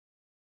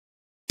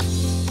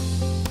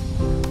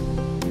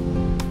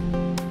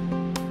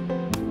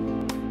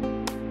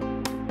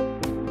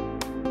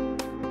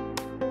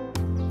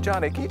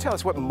Jonny, can you tell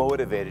us what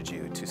motivated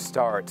you to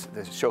start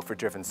the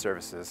chauffeur-driven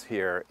services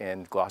here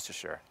in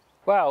Gloucestershire?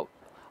 Well,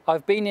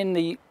 I've been in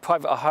the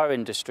private hire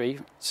industry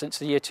since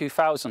the year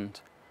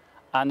 2000.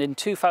 And in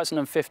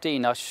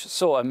 2015, I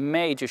saw a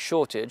major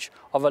shortage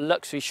of a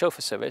luxury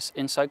chauffeur service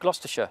inside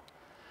Gloucestershire.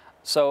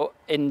 So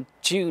in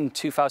June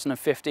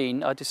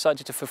 2015, I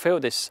decided to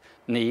fulfill this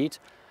need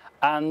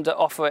and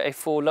offer a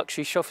full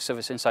luxury chauffeur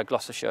service inside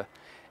Gloucestershire.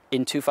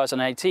 In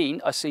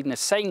 2018, I've seen the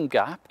same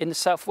gap in the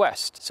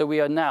southwest. So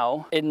we are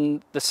now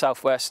in the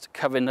southwest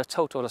covering a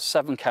total of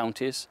 7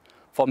 counties,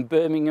 from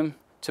Birmingham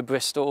to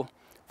Bristol,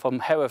 from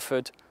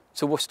Hereford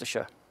to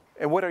Worcestershire.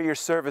 And what are your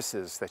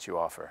services that you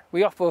offer?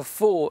 We offer a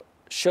full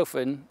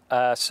chauffeuring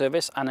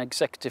service and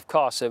executive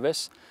car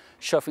service,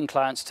 chauffeuring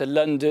clients to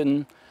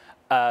London,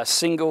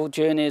 single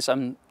journeys.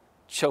 I'm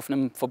chauffeuring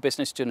them for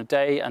business during the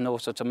day, and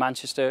also to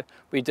Manchester.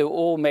 We do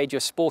all major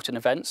sporting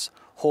events,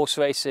 horse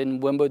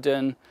racing,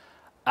 Wimbledon,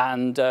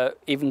 and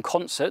even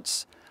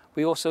concerts.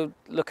 We also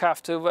look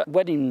after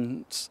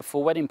weddings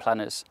for wedding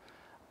planners.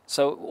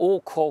 So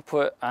all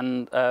corporate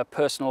and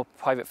personal,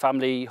 private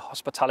family,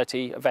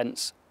 hospitality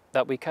events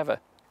that we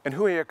cover. And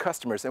who are your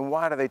customers, and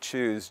why do they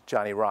choose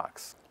Jonny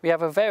Rocks? We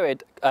have a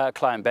varied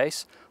client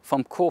base,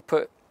 from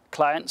corporate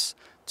clients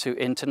to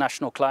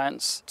international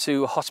clients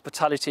to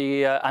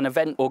hospitality and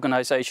event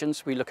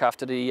organisations. We look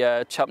after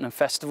the Cheltenham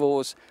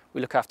festivals,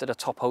 we look after the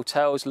top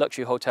hotels,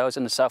 luxury hotels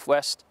in the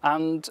southwest,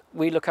 and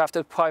we look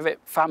after private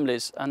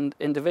families and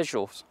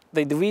individuals.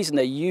 The reason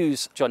they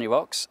use Jonny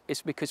Rocks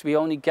is because we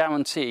only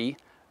guarantee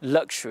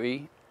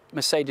luxury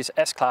Mercedes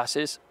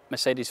S-classes,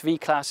 Mercedes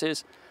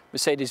V-classes,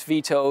 Mercedes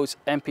Vitos,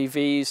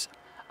 MPVs,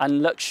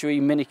 and luxury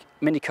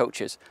mini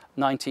coaches,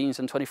 19s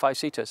and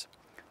 25-seaters.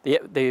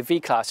 The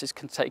V-classes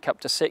can take up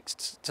to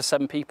 6 to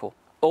 7 people.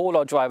 All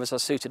our drivers are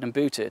suited and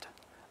booted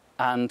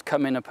and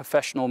come in a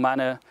professional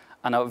manner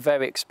and are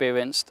very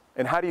experienced.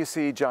 And how do you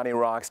see Jonny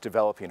Rocks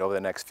developing over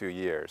the next few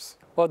years?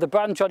 Well, the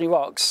brand Jonny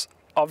Rocks,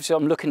 obviously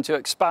I'm looking to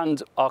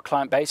expand our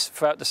client base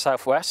throughout the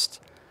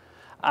southwest,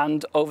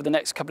 and over the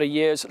next couple of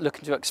years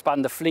looking to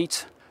expand the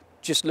fleet,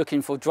 just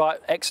looking for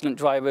excellent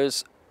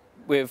drivers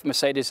with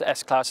Mercedes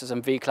S-classes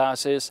and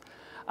V-classes.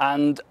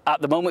 And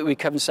at the moment we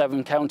cover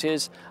 7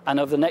 counties,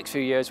 and over the next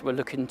few years we're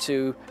looking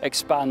to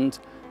expand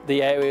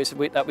the areas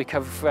that we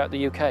cover throughout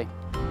the UK.